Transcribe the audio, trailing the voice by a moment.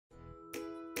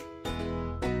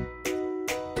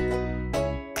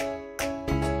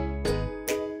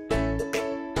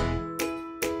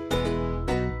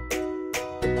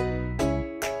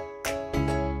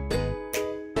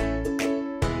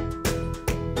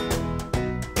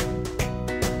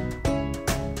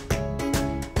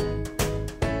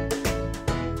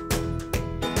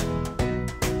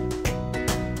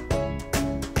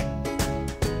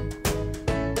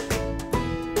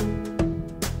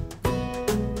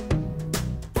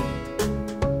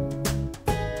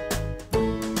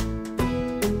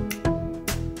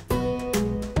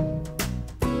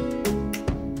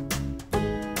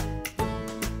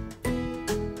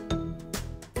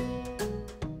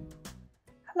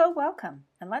Hello, welcome,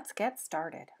 and let's get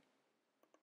started.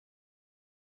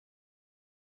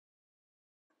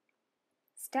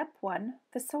 Step 1,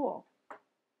 the sole.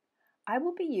 I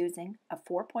will be using a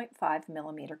 4.5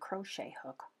 millimeter crochet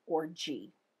hook, or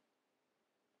G.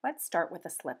 Let's start with a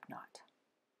slip knot.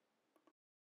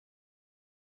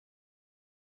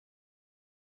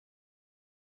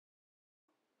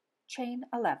 Chain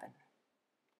 11.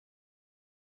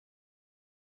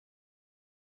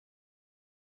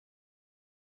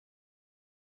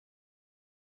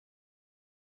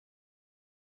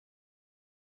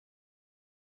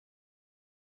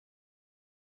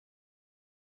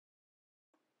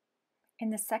 In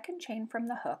the second chain from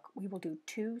the hook, we will do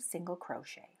 2 single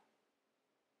crochet.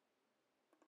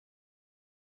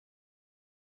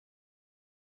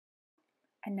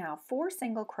 And now 4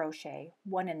 single crochet,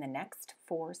 one in the next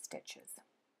 4 stitches.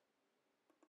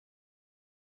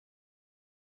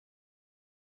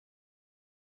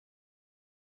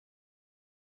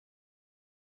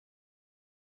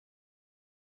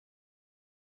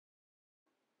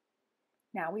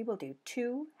 Now we will do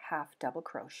 2 half double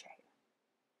crochet,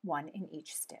 one in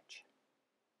each stitch.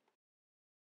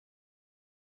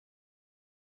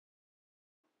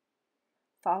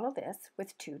 Follow this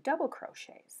with 2 double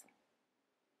crochets.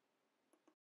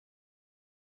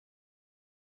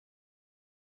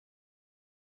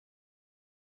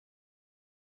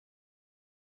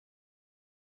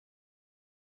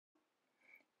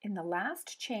 In the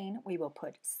last chain, we will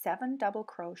put 7 double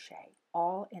crochet,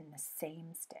 all in the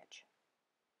same stitch.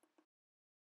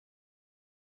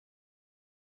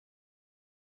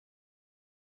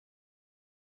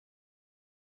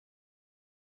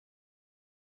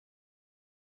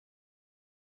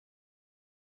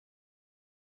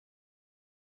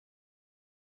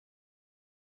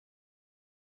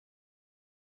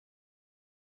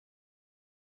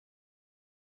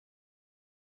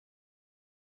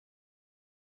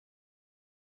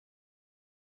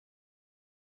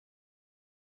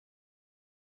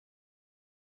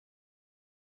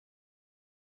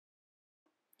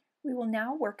 We will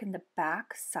now work in the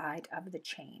back side of the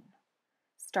chain.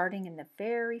 Starting in the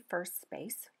very first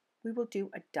space, we will do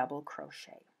a double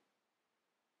crochet.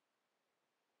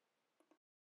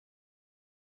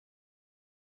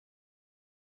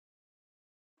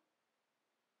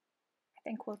 I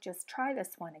think we'll just try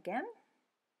this one again.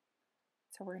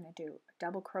 So we're going to do a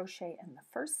double crochet in the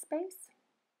first space,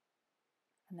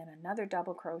 and then another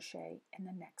double crochet in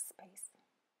the next space.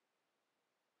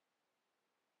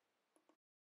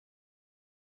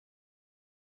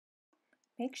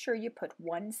 Make sure you put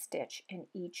 1 stitch in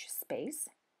each space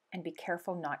and be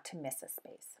careful not to miss a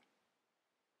space.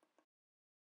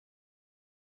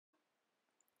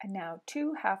 And now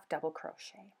 2 half double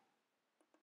crochet.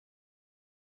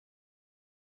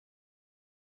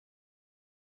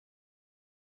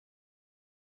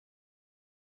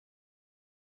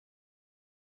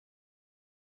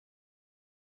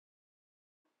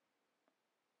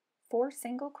 Four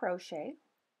single crochet,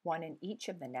 one in each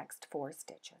of the next 4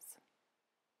 stitches.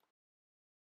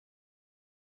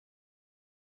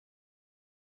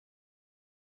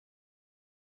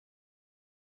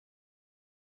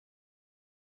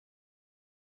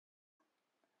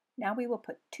 Now we will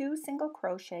put 2 single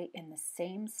crochet in the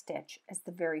same stitch as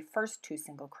the very first 2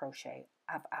 single crochet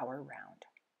of our round.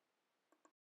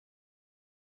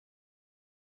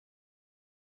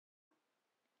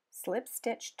 Slip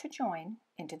stitch to join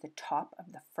into the top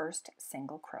of the first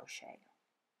single crochet.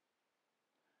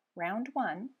 Round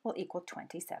 1 will equal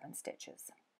 27 stitches.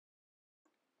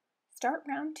 Start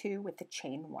round 2 with the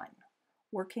chain 1.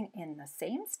 Working in the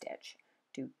same stitch,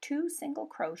 do 2 single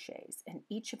crochets in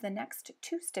each of the next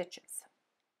 2 stitches.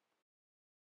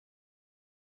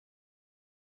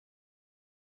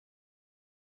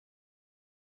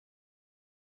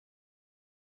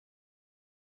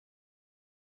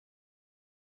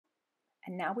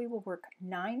 And now we will work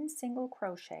 9 single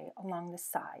crochet along the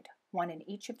side, one in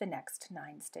each of the next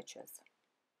 9 stitches.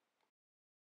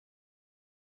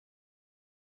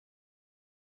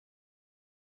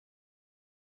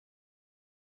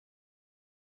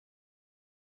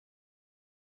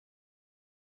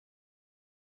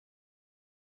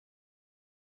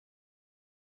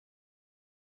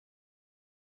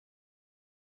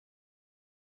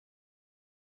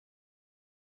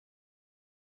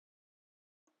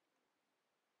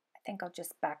 I think I'll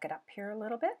just back it up here a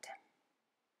little bit.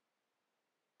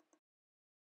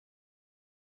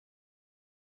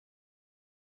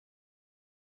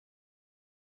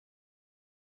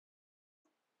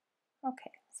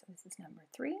 Okay, so this is number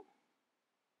 3,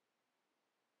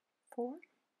 4,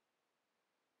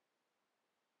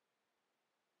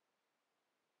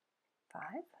 5,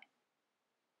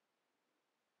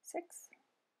 6,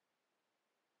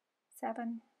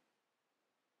 7,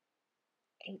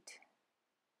 8,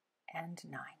 and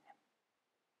 9.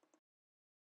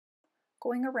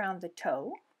 Going around the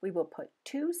toe, we will put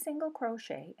 2 single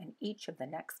crochet in each of the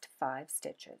next 5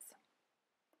 stitches.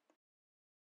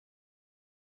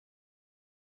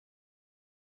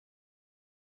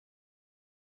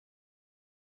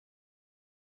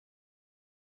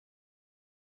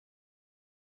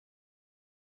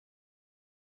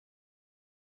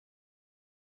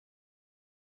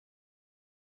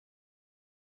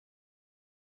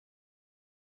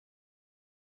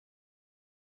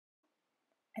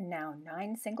 And now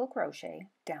 9 single crochet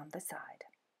down the side.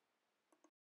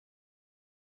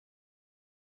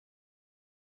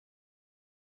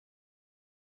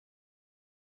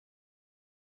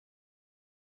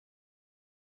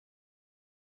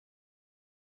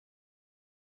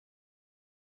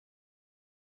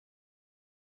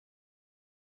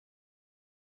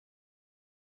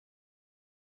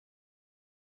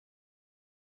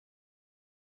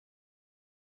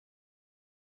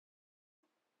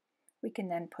 We can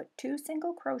then put 2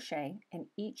 single crochet in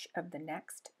each of the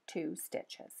next 2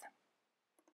 stitches.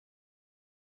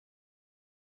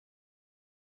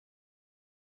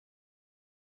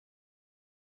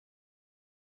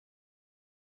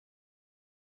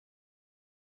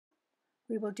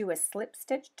 We will do a slip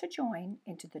stitch to join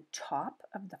into the top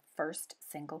of the first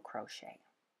single crochet.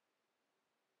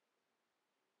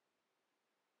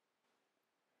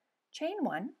 Chain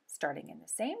 1, starting in the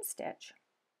same stitch,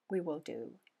 we will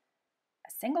do a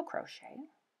single crochet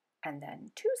and then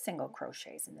 2 single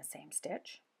crochets in the same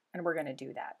stitch, and we're going to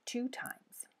do that 2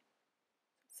 times.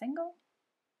 Single,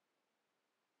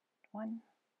 1,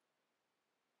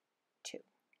 2.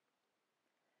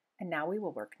 And now we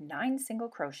will work 9 single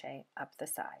crochet up the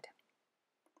side.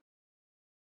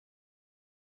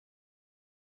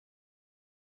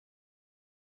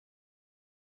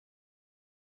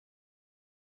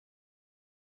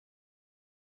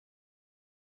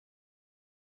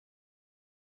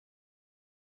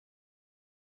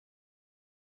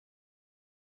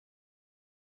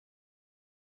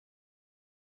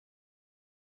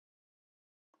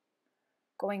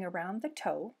 Going around the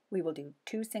toe, we will do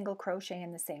 2 single crochet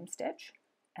in the same stitch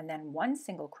and then 1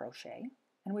 single crochet,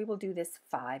 and we will do this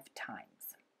 5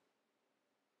 times.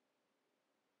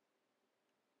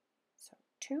 So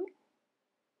 2 and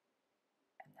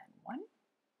then 1,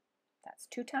 that's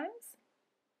 2 times.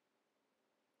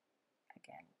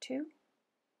 Again 2 and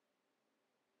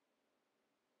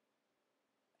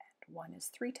 1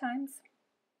 is 3 times.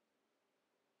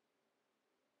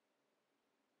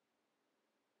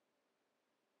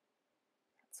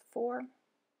 That's 4 and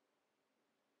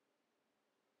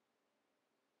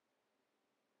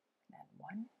then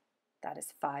 1, that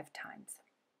is 5 times.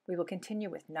 We will continue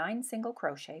with 9 single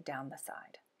crochet down the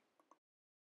side.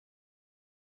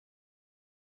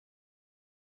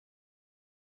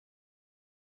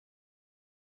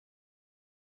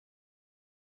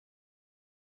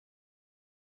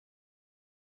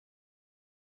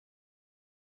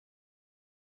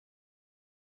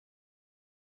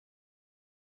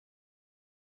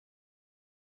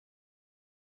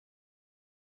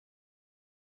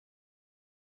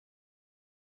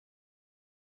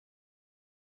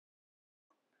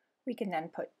 We can then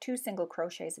put 2 single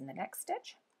crochets in the next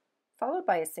stitch, followed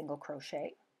by a single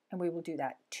crochet, and we will do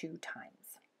that 2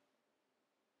 times.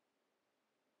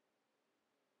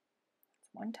 That's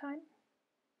 1 time,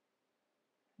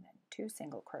 and then 2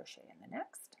 single crochet in the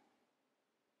next,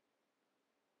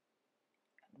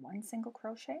 and 1 single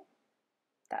crochet,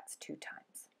 that's 2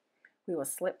 times. We will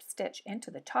slip stitch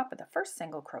into the top of the first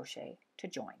single crochet to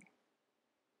join.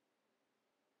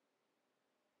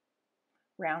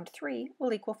 Round 3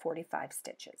 will equal 45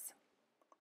 stitches.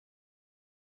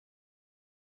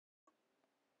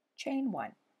 Chain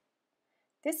 1.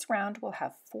 This round will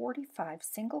have 45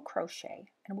 single crochet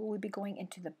and we will be going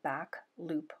into the back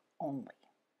loop only.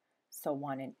 So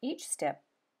one in each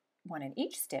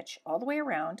stitch all the way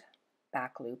around,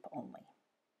 back loop only.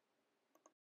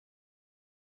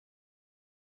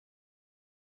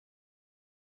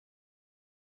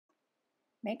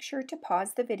 Make sure to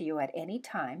pause the video at any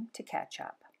time to catch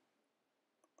up.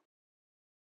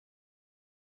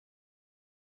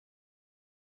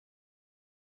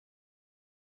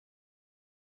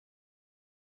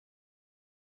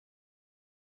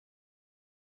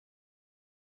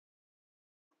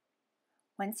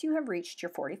 Once you have reached your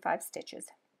 45 stitches,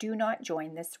 do not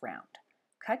join this round.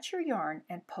 Cut your yarn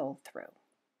and pull through.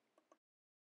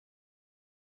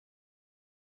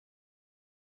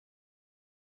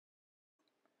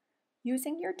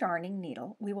 Using your darning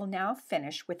needle, we will now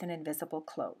finish with an invisible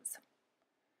close.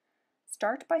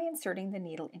 Start by inserting the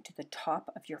needle into the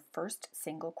top of your first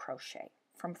single crochet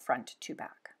from front to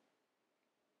back.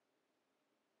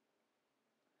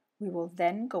 We will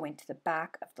then go into the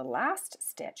back of the last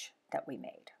stitch that we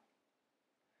made.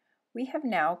 We have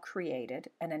now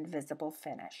created an invisible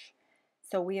finish,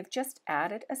 so we have just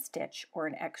added a stitch or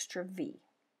an extra V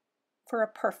for a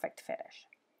perfect finish.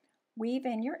 Weave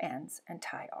in your ends and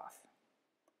tie off.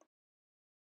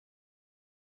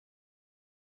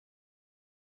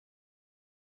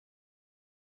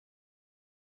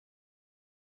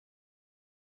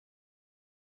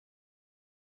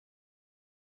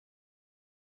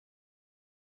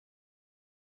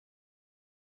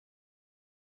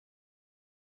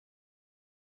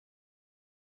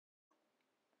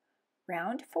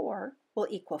 Round 4 will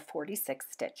equal 46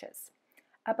 stitches,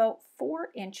 about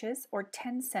 4 inches or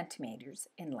 10 centimeters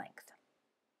in length.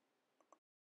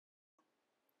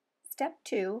 Step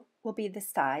 2 will be the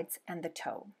sides and the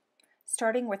toe,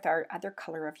 starting with our other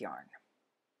color of yarn.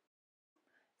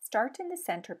 Start in the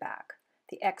center back,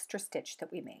 the extra stitch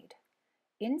that we made.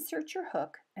 Insert your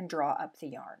hook and draw up the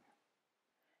yarn.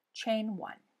 Chain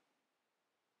 1.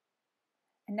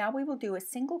 And now we will do a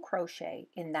single crochet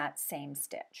in that same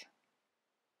stitch.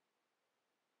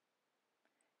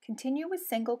 Continue with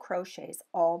single crochets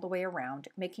all the way around,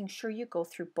 making sure you go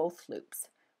through both loops.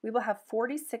 We will have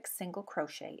 46 single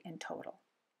crochet in total.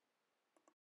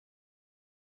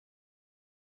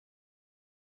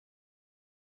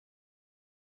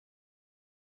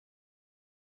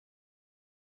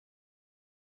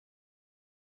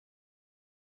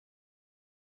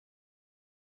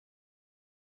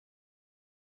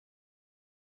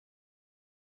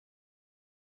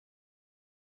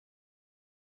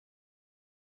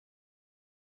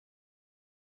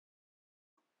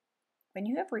 When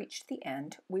you have reached the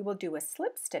end, we will do a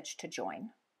slip stitch to join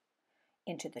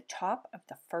into the top of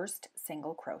the first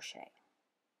single crochet.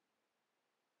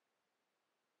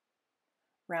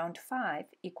 Round 5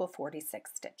 equal 46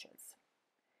 stitches.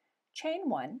 Chain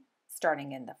 1,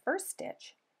 starting in the first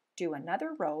stitch, do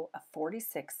another row of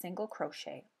 46 single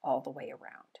crochet all the way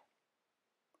around.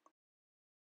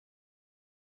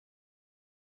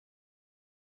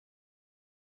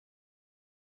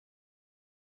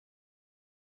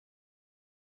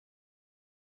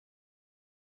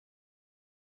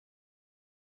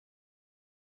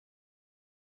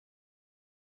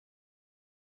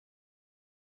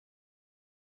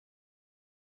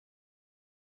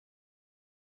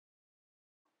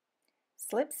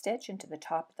 Slip stitch into the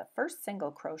top of the first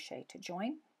single crochet to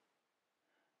join.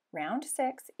 Round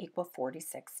 6 equal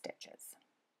 46 stitches.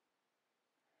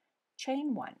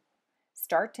 Chain 1,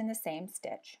 start in the same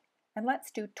stitch, and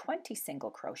let's do 20 single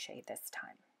crochet this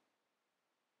time.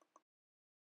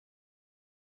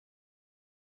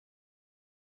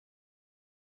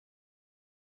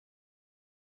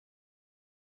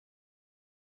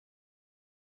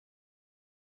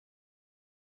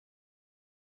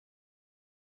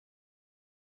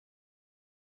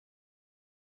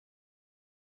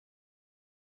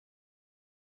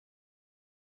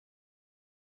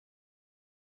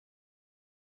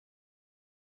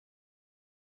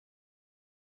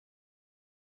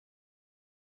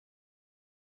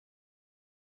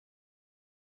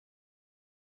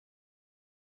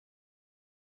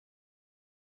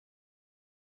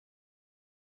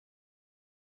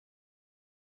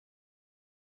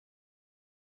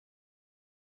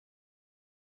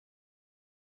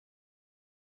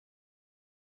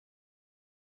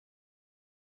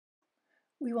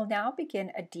 We will now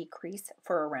begin a decrease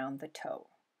for around the toe.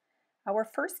 Our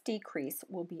first decrease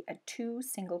will be a 2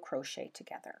 single crochet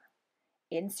together.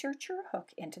 Insert your hook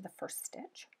into the first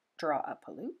stitch, draw up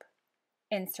a loop,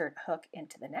 insert hook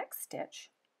into the next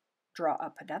stitch, draw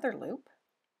up another loop,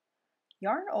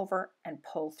 yarn over and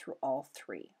pull through all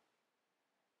 3.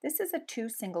 This is a 2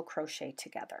 single crochet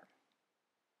together.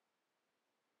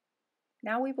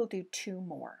 Now we will do 2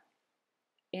 more.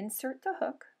 Insert the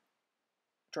hook,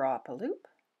 draw up a loop,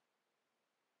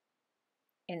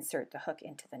 insert the hook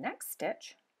into the next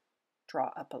stitch,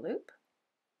 draw up a loop,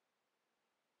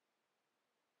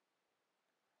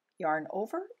 yarn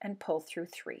over and pull through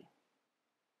 3.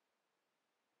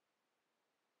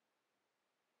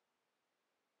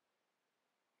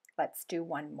 Let's do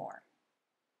 1 more.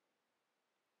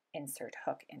 Insert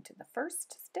hook into the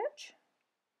first stitch,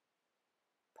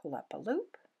 pull up a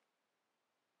loop,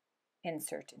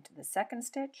 insert into the second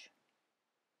stitch,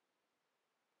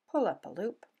 pull up a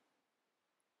loop,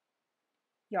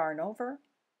 yarn over,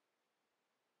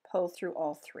 pull through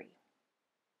all 3.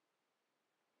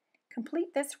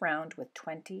 Complete this round with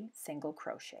 20 single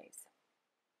crochets.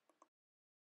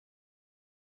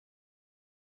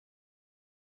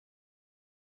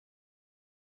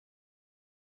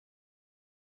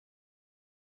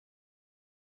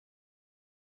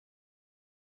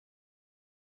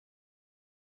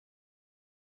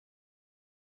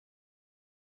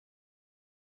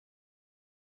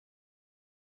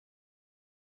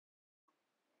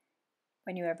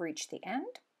 When you have reached the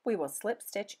end, we will slip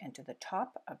stitch into the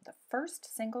top of the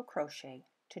first single crochet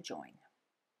to join.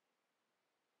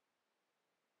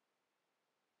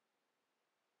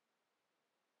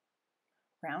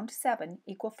 Round 7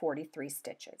 equal 43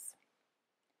 stitches.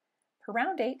 For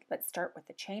round 8, let's start with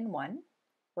the chain 1.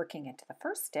 Working into the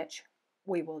first stitch,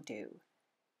 we will do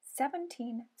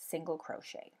 17 single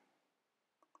crochet.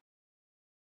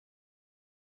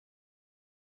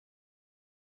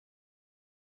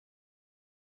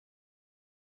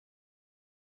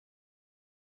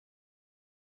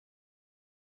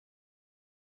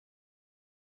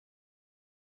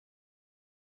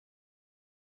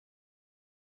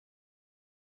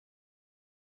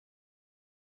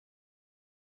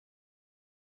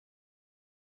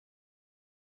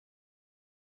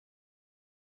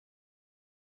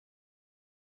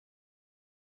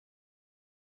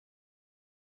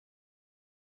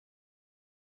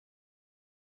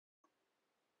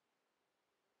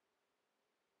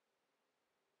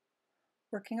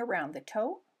 Working around the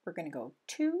toe, we're going to go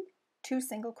two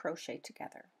single crochet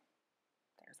together.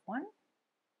 There's one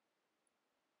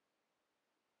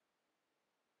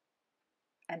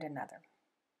and another.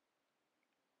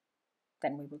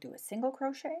 Then we will do a single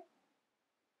crochet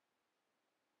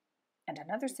and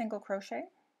another single crochet,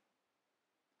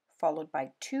 followed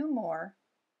by 2 more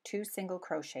 2 single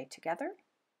crochet together,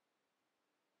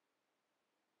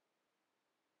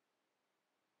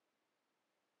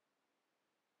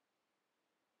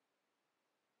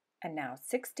 and now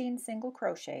 16 single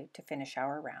crochet to finish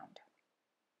our round.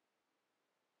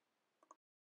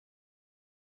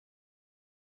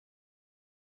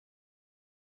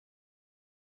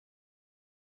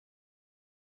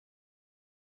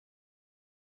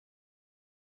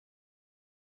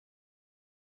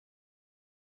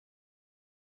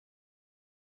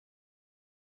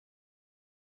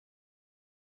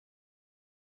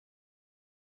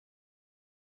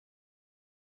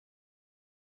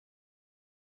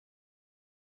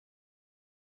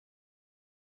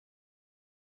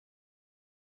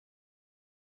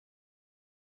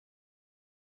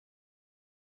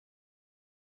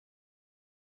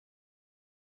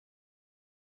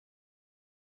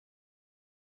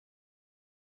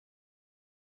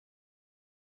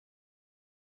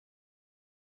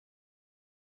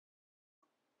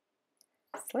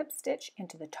 Slip stitch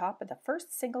into the top of the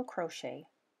first single crochet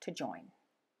to join.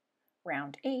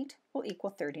 Round 8 will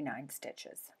equal 39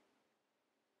 stitches.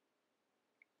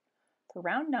 For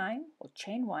round 9, we'll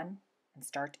chain 1 and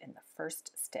start in the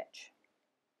first stitch.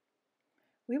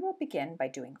 We will begin by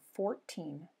doing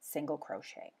 14 single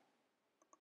crochet.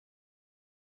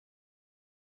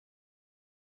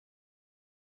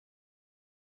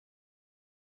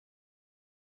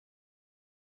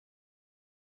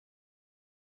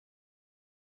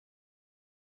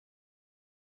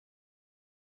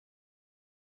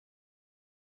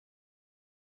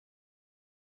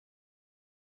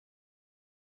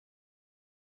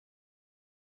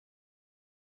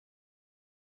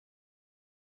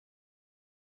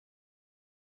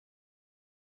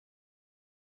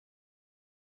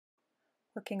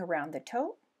 Working around the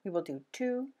toe, we will do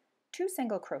two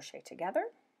single crochet together.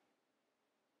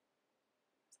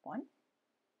 One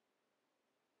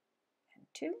and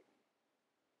 2,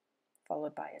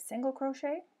 followed by a single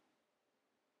crochet,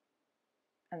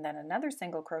 and then another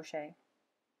single crochet,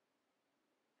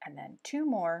 and then 2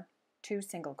 more 2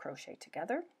 single crochet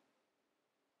together.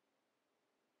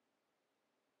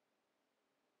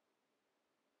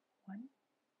 One,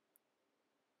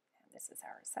 and this is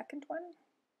our second one.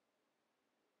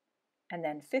 And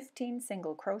then 15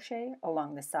 single crochet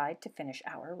along the side to finish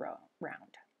our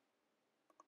round.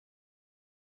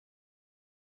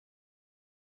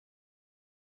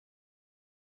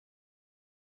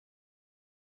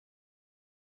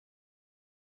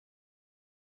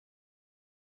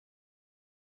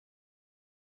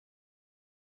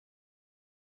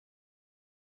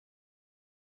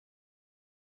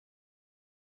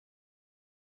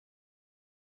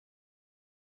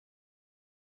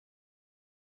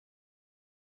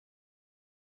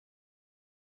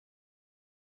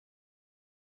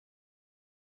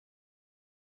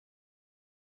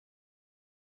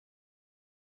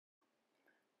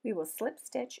 We will slip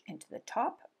stitch into the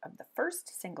top of the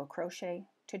first single crochet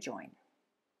to join.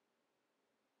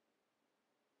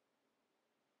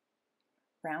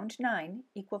 Round 9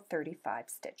 equal 35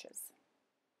 stitches.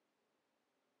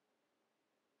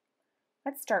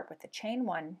 Let's start with the chain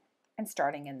 1 and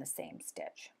starting in the same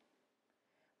stitch.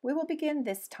 We will begin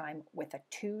this time with a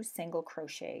 2 single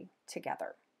crochet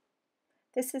together.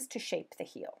 This is to shape the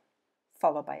heel,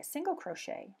 followed by a single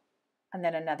crochet and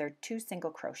then another 2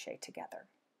 single crochet together.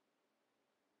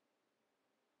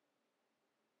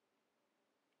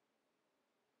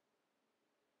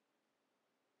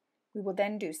 We will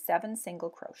then do 7 single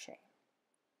crochet.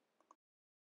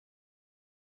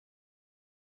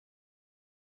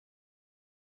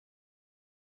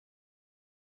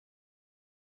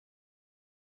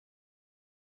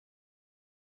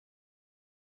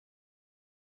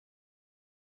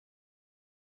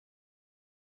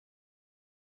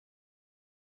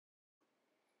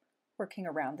 Working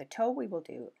around the toe, we will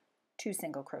do 2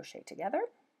 single crochet together.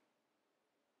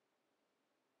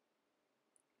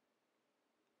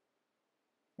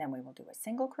 Then we will do a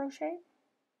single crochet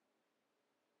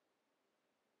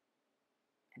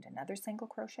and another single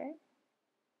crochet,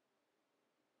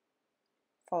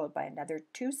 followed by another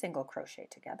 2 single crochet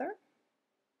together,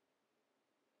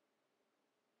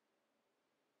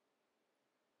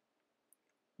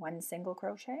 one single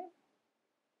crochet,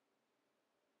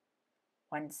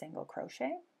 one single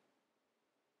crochet,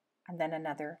 and then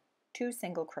another 2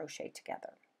 single crochet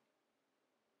together.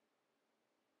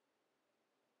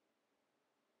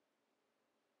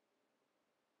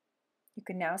 You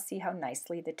can now see how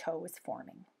nicely the toe is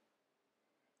forming.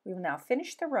 We will now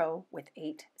finish the row with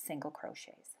 8 single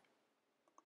crochets.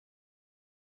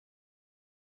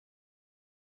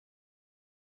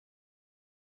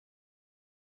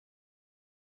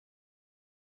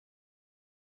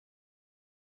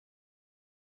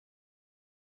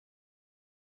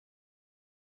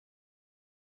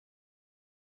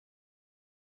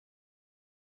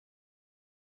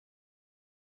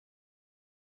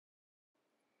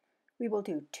 We will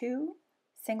do 2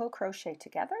 single crochet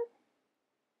together,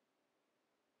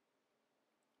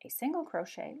 a single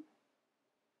crochet,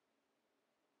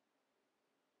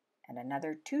 and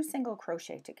another 2 single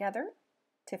crochet together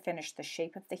to finish the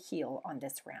shape of the heel on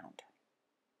this round.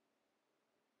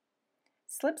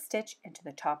 Slip stitch into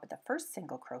the top of the first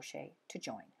single crochet to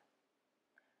join.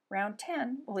 Round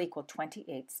 10 will equal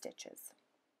 28 stitches.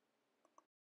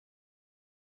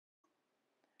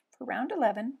 For round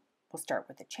 11, we'll start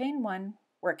with a chain 1,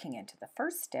 working into the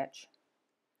first stitch.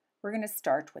 We're going to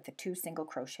start with the 2 single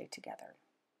crochet together.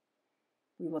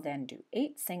 We will then do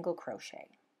 8 single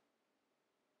crochet.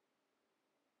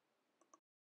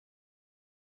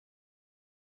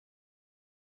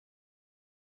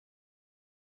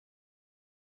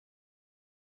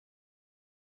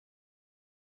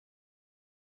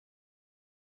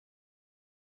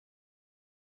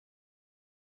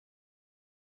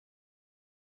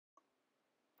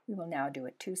 We will now do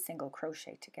a 2 single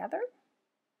crochet together.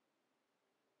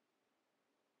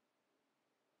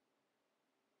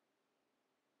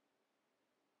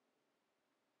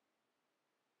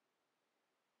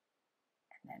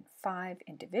 And then 5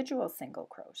 individual single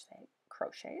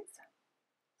crochets.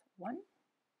 1,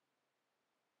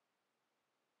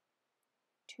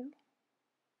 2,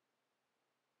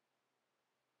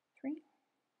 3,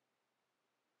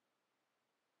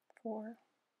 4,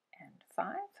 and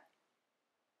 5.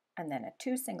 And then a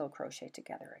 2 single crochet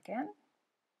together again,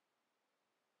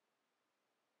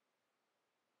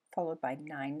 followed by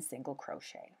 9 single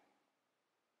crochet.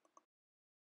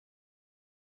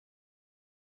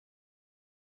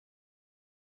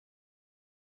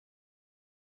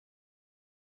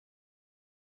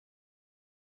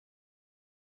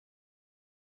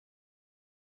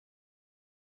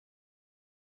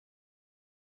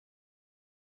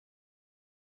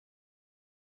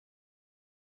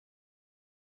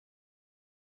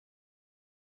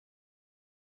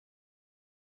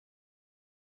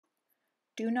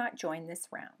 Do not join this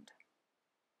round.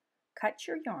 Cut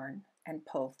your yarn and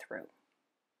pull through.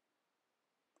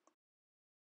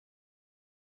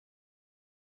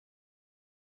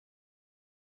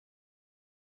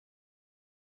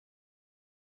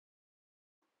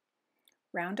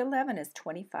 Round 11 is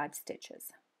 25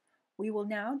 stitches. We will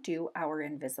now do our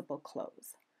invisible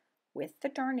close. With the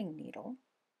darning needle,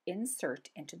 insert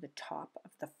into the top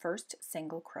of the first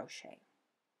single crochet.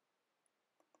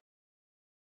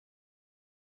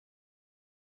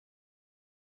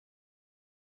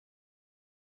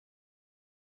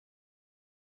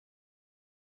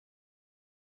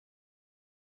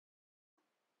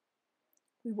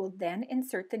 We will then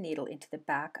insert the needle into the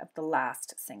back of the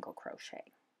last single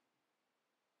crochet.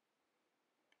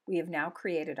 We have now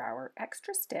created our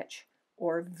extra stitch,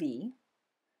 or V,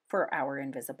 for our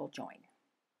invisible join.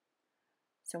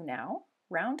 So now,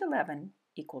 round 11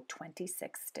 equal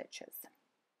 26 stitches.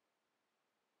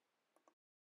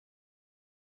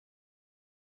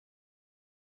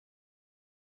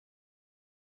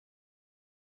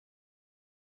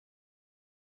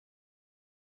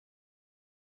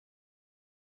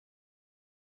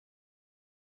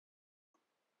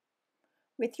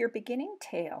 With your beginning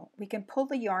tail, we can pull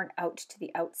the yarn out to the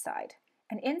outside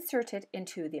and insert it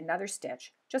into another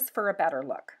stitch just for a better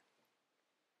look.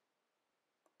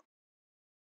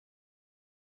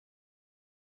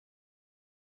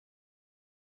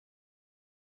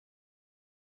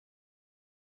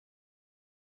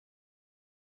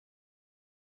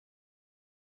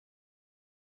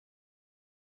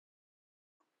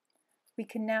 We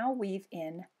can now weave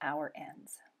in our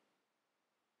ends.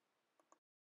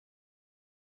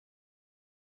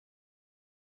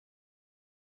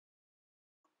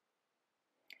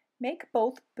 Make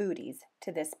both booties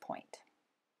to this point.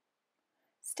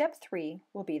 Step 3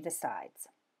 will be the sides.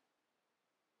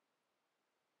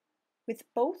 With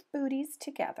both booties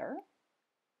together,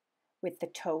 with the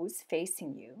toes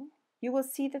facing you, you will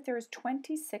see that there is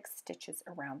 26 stitches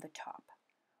around the top.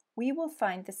 We will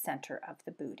find the center of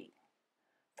the booty.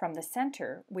 From the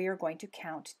center, we are going to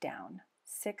count down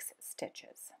 6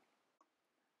 stitches.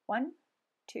 1,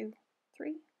 2,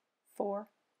 3, 4,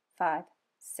 5,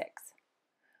 6.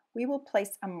 We will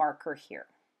place a marker here.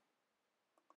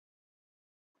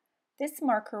 This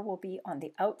marker will be on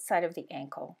the outside of the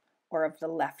ankle or of the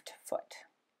left foot.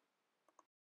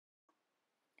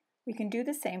 We can do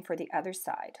the same for the other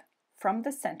side, from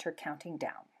the center counting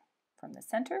down. From the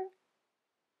center,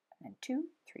 and then 2,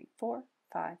 3, 4,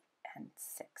 5, and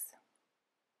 6.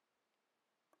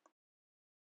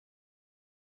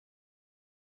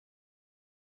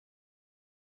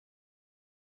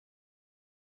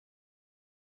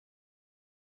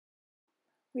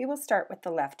 We will start with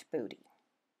the left booty.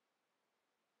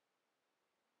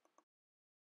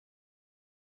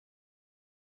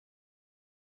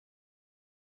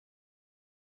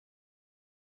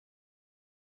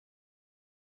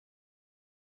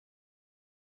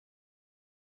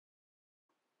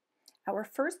 Our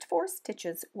first 4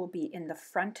 stitches will be in the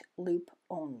front loop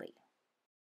only.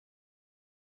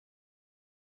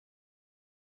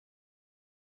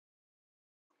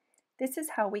 This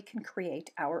is how we can create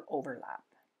our overlap.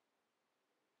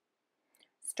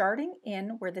 Starting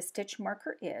in where the stitch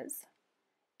marker is,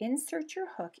 insert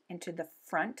your hook into the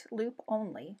front loop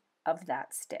only of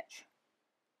that stitch.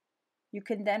 You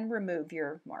can then remove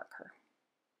your marker.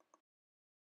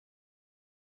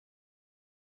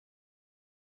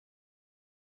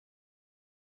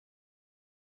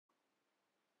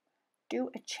 Do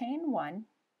a chain 1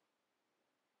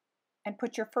 and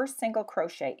put your first single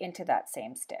crochet into that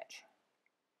same stitch.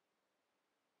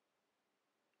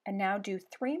 And now do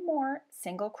 3 more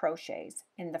single crochets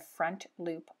in the front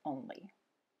loop only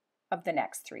of the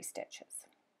next 3 stitches.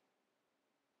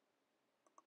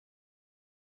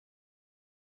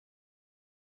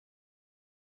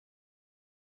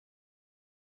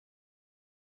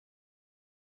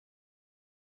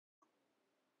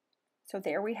 So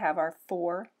there we have our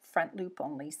 4 front loop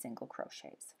only single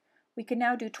crochets. We can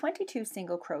now do 22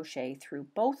 single crochet through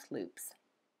both loops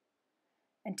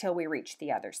until we reach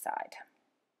the other side.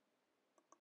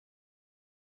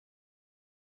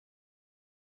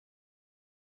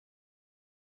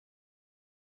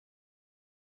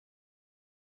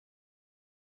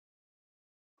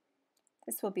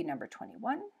 This will be number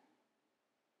 21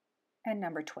 and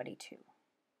number 22.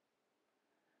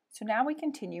 So now we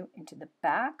continue into the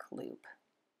back loop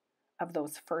of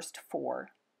those first 4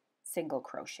 single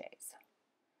crochets.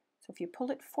 So if you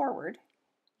pull it forward,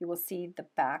 you will see the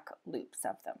back loops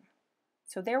of them.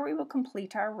 So there we will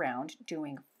complete our round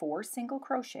doing 4 single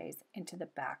crochets into the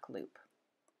back loop.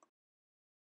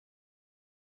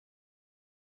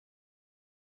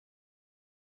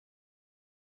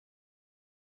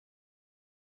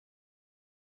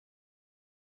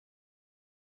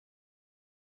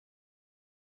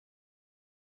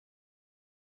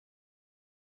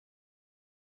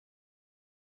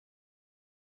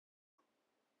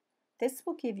 This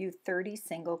will give you 30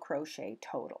 single crochet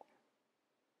total.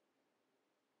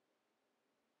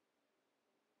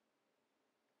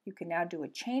 You can now do a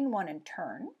chain 1 and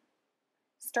turn,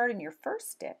 start in your first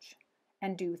stitch,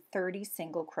 and do 30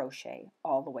 single crochet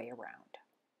all the way around.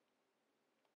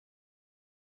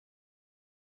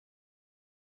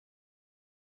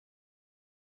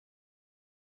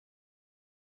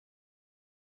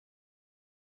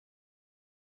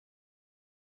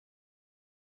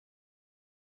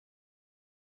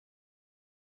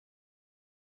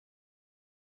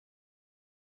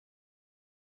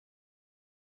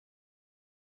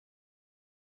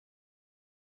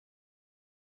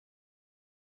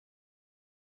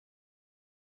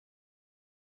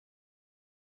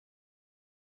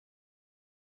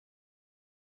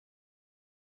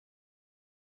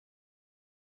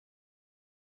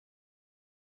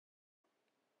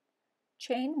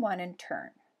 Chain 1 and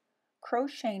turn.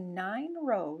 Crochet 9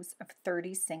 rows of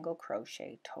 30 single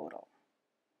crochet total.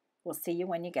 We'll see you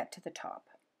when you get to the top.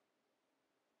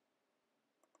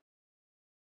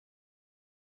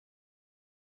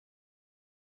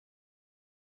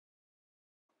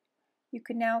 You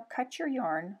can now cut your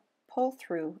yarn, pull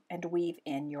through, and weave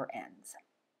in your ends.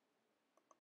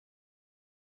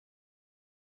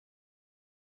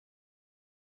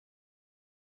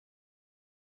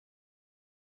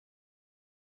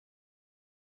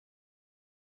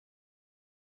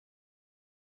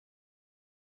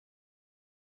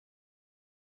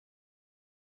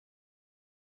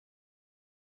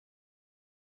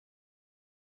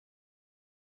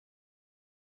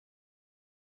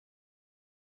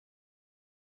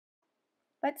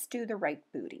 Let's do the right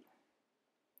booty.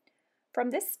 From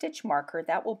this stitch marker,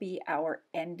 that will be our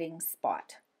ending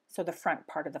spot, so the front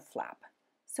part of the flap.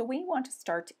 So we want to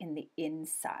start in the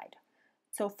inside.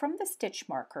 So from the stitch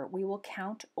marker, we will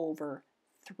count over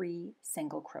 3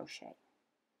 single crochet.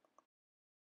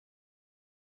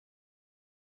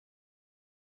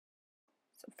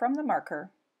 So from the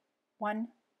marker, 1,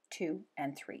 2,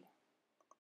 and 3.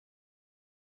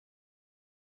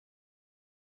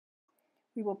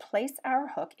 We will place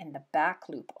our hook in the back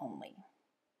loop only.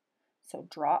 So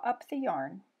draw up the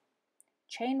yarn,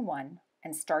 chain 1,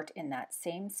 and start in that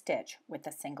same stitch with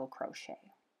a single crochet.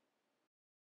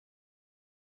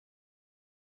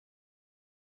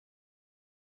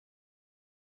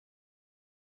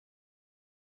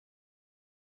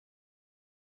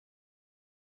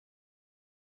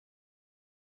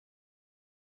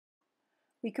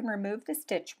 We can remove the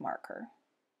stitch marker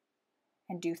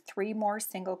and do 3 more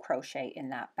single crochet in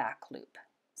that back loop.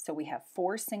 So we have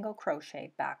 4 single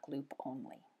crochet back loop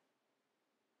only.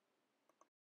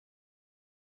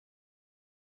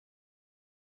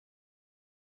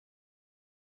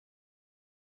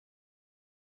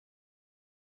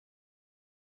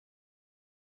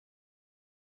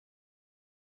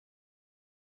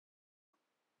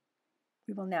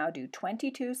 We will now do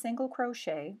 22 single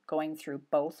crochet going through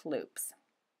both loops.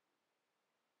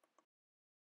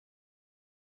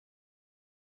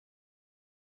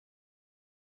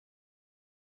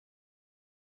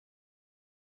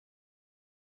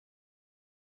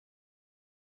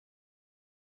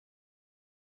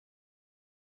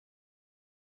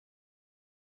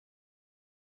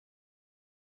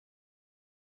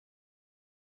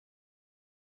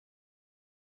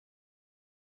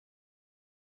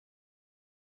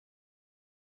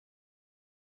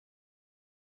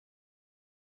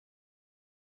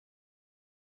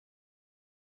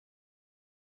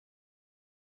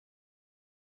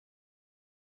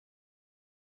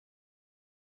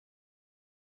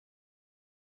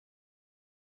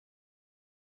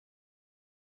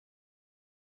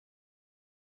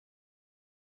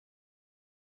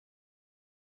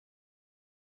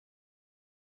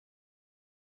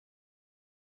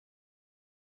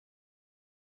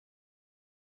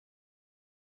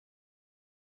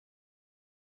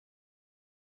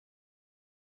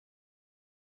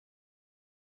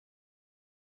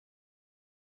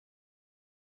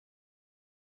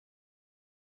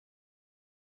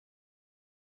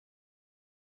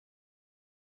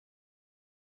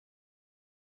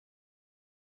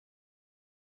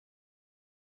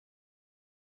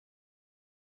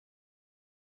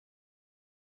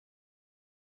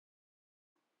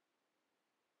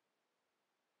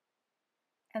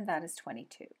 And that is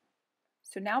 22.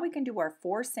 So now we can do our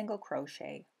 4 single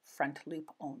crochet front loop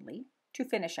only to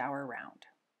finish our round.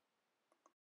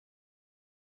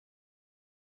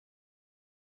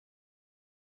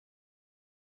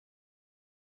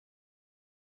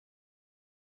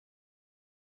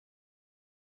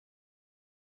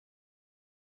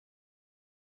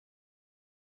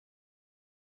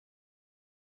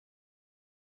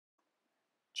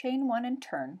 Chain 1 and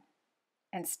turn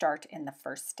and start in the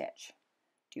first stitch.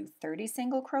 Do 30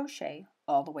 single crochet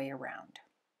all the way around.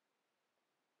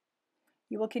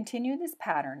 You will continue this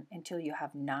pattern until you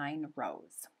have 9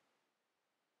 rows.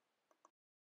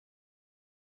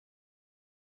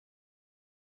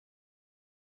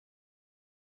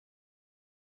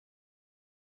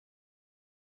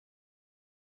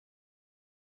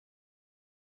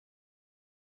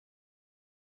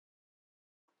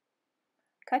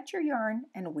 Cut your yarn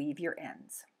and weave your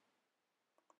ends.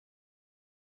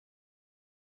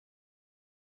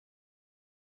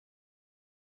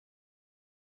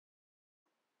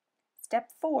 Step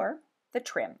 4, the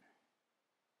trim.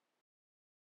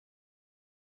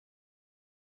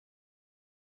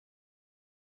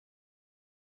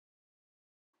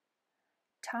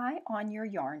 Tie on your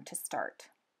yarn to start.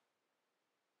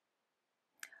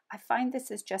 I find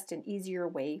this is just an easier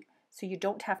way so you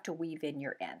don't have to weave in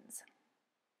your ends.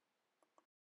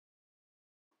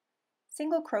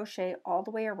 Single crochet all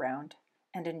the way around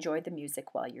and enjoy the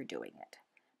music while you're doing it.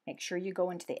 Make sure you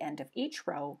go into the end of each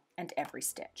row and every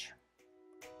stitch.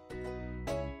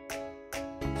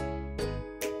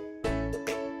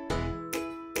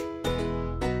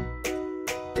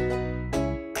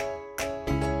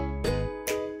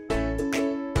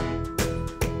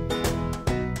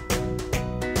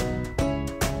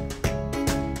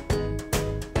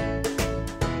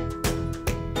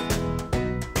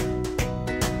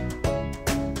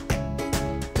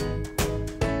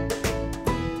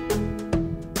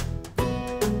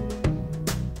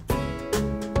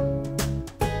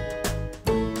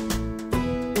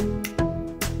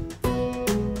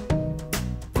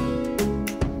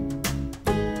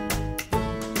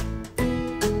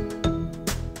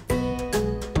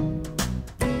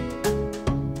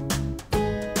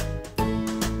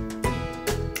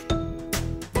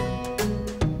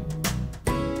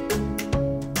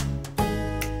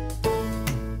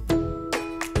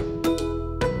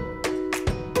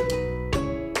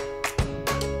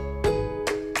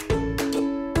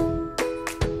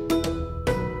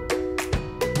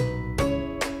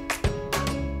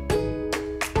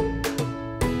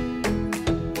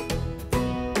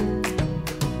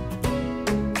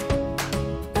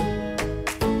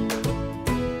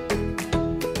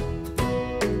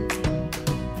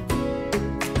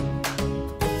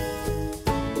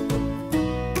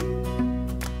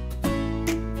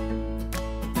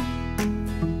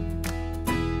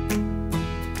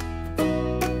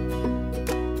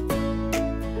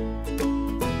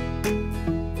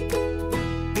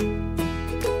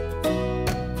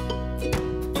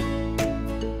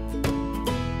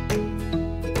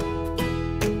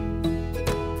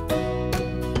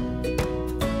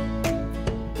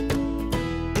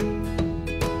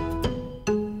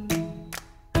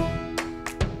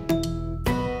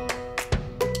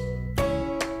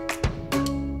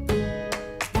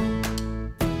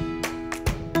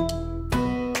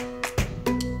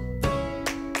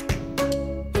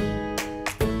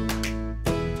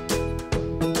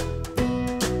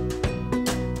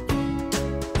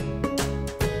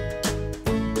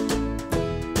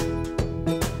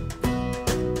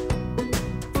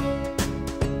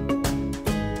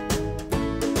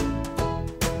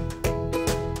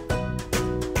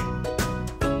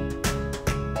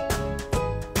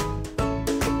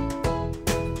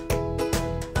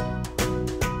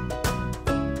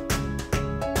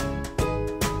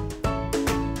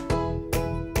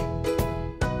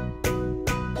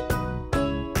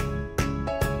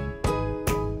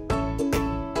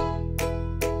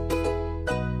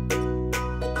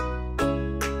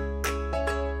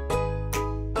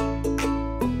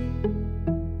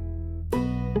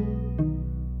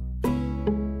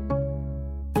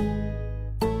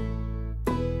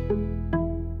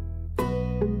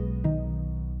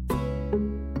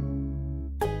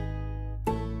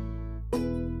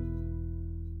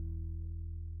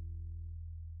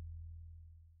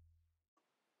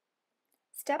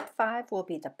 Step 5 will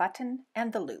be the button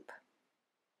and the loop.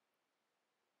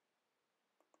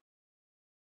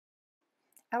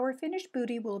 Our finished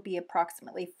bootie will be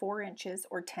approximately 4 inches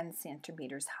or 10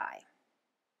 centimeters high.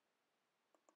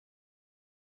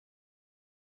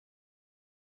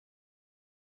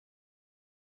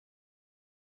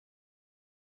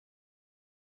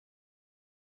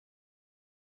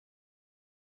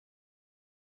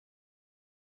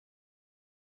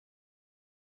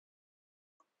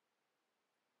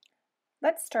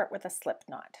 Let's start with a slip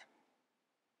knot.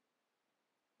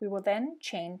 We will then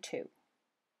chain 2.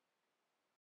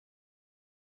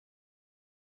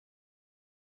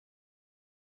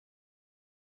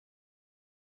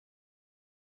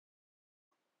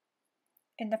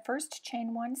 In the first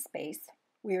chain 1 space,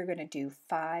 we are going to do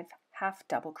 5 half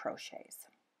double crochets.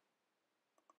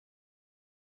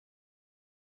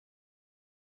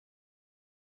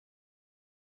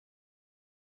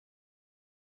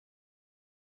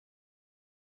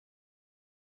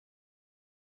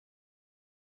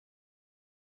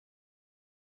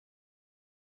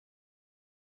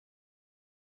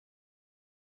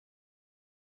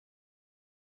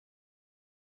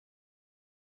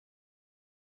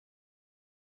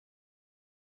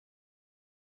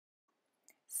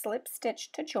 Slip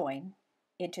stitch to join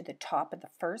into the top of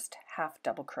the first half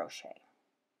double crochet.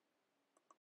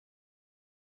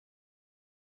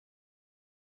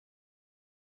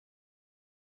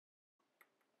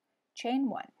 Chain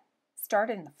 1. Start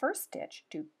in the first stitch,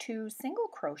 do 2 single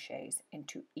crochets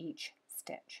into each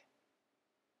stitch.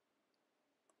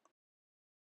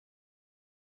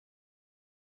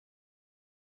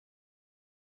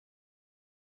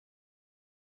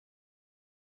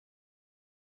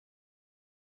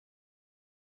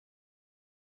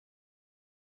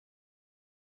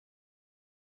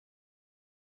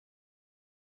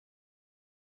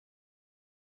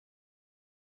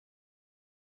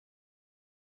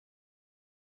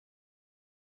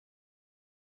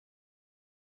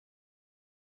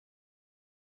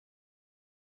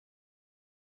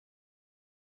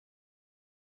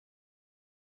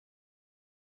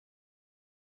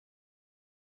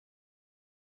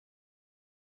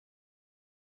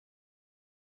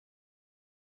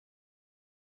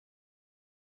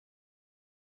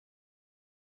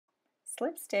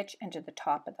 Slip stitch into the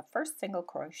top of the first single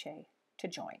crochet to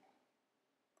join.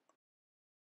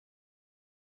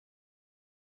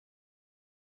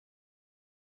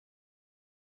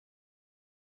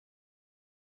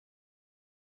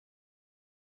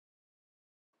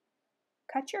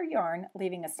 Cut your yarn,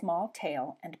 leaving a small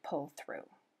tail, and pull through.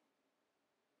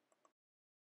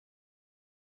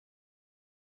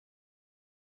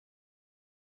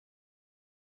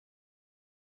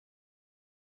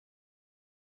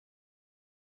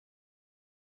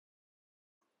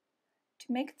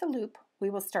 To make the loop,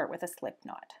 we will start with a slip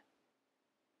knot.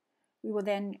 We will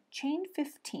then chain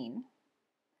 15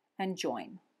 and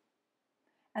join,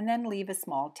 and then leave a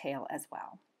small tail as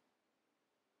well.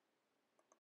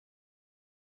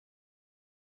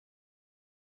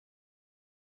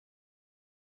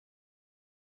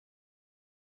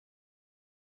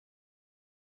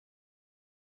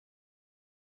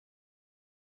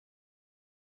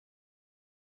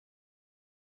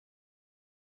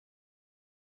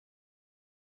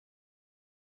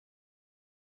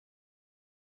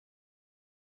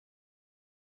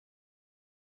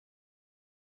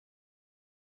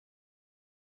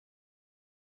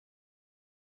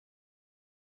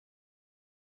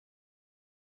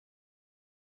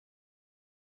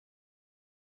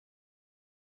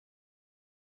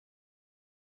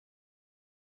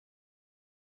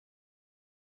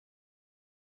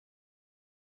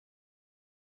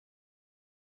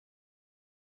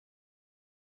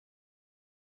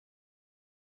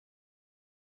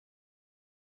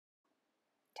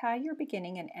 Tie your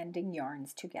beginning and ending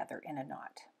yarns together in a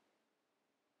knot.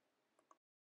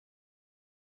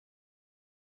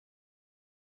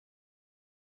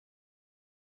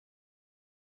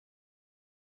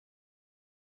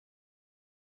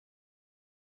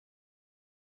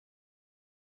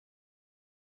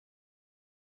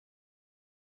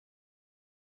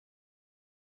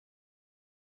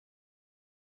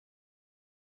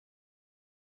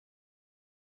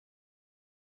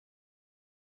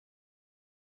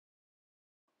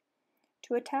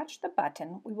 To attach the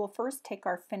button, we will first take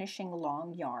our finishing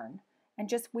long yarn and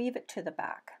just weave it to the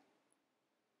back.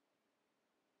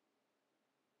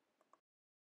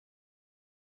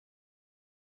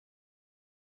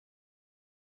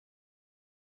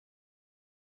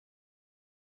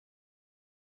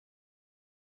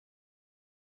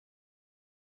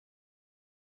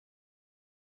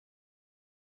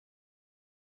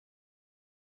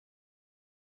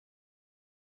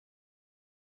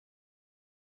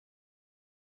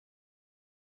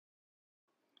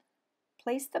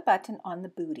 Place the button on the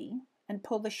booty and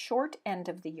pull the short end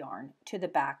of the yarn to the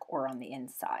back or on the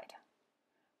inside.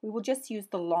 We will just use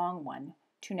the long one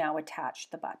to now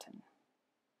attach the button.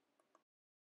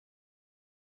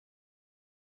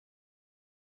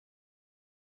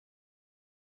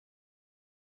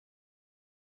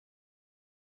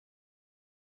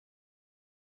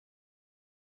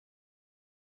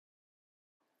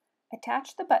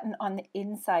 Attach the button on the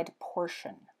inside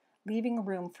portion, leaving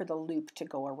room for the loop to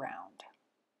go around.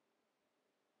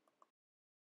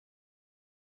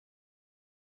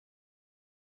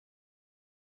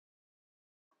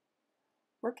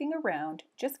 Working around,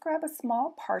 just grab a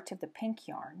small part of the pink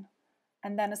yarn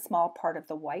and then a small part of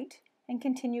the white and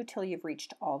continue till you've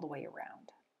reached all the way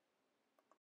around.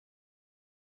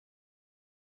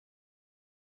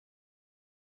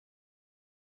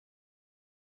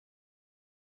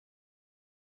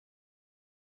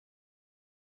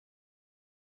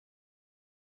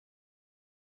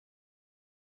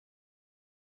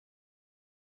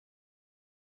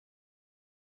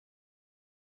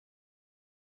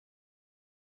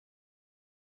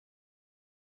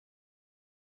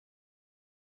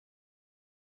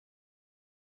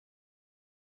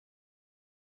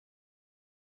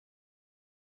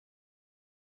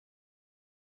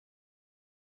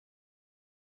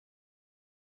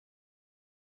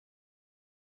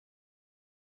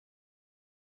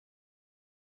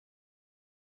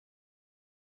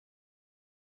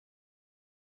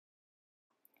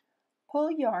 Pull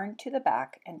yarn to the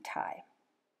back and tie.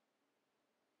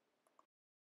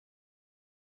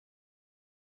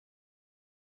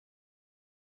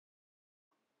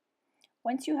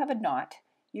 Once you have a knot,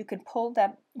 you can pull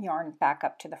that yarn back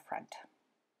up to the front.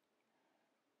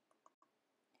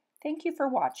 Thank you for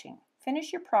watching.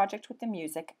 Finish your project with the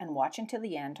music and watch until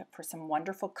the end for some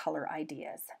wonderful color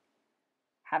ideas.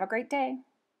 Have a great day!